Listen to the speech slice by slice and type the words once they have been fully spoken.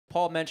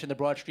Paul mentioned the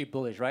Broad Street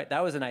Bullies, right?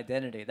 That was an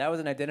identity. That was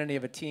an identity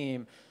of a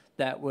team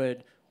that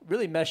would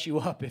really mess you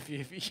up if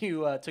you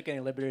took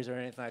any liberties or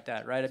anything like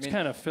that, right? It's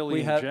kind of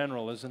Philly in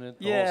general, isn't it?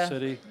 The whole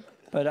city.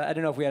 But I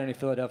don't know if we had any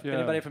Philadelphia.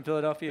 Anybody from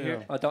Philadelphia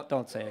here? Oh,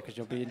 don't say it because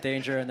you'll be in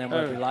danger and then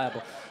we'll be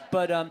liable.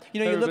 But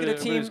you look at a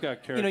team.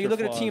 You look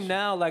at a team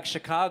now like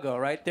Chicago,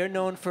 right? They're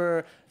known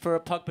for a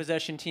puck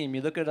possession team.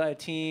 You look at a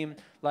team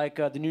like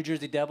the New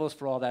Jersey Devils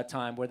for all that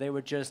time, where they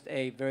were just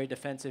a very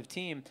defensive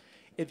team.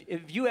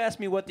 If you asked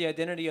me what the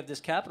identity of this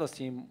Capitals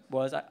team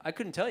was, I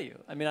couldn't tell you.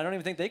 I mean, I don't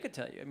even think they could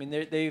tell you. I mean,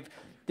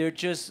 they're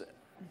just.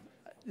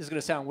 This is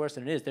going to sound worse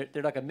than it is.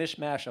 They're like a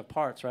mishmash of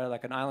parts, right?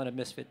 Like an island of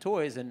misfit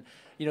toys. And,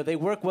 they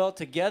work well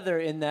together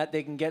in that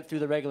they can get through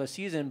the regular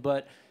season,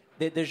 but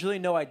there's really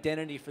no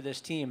identity for this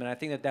team. And I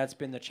think that that's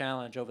been the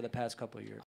challenge over the past couple of years.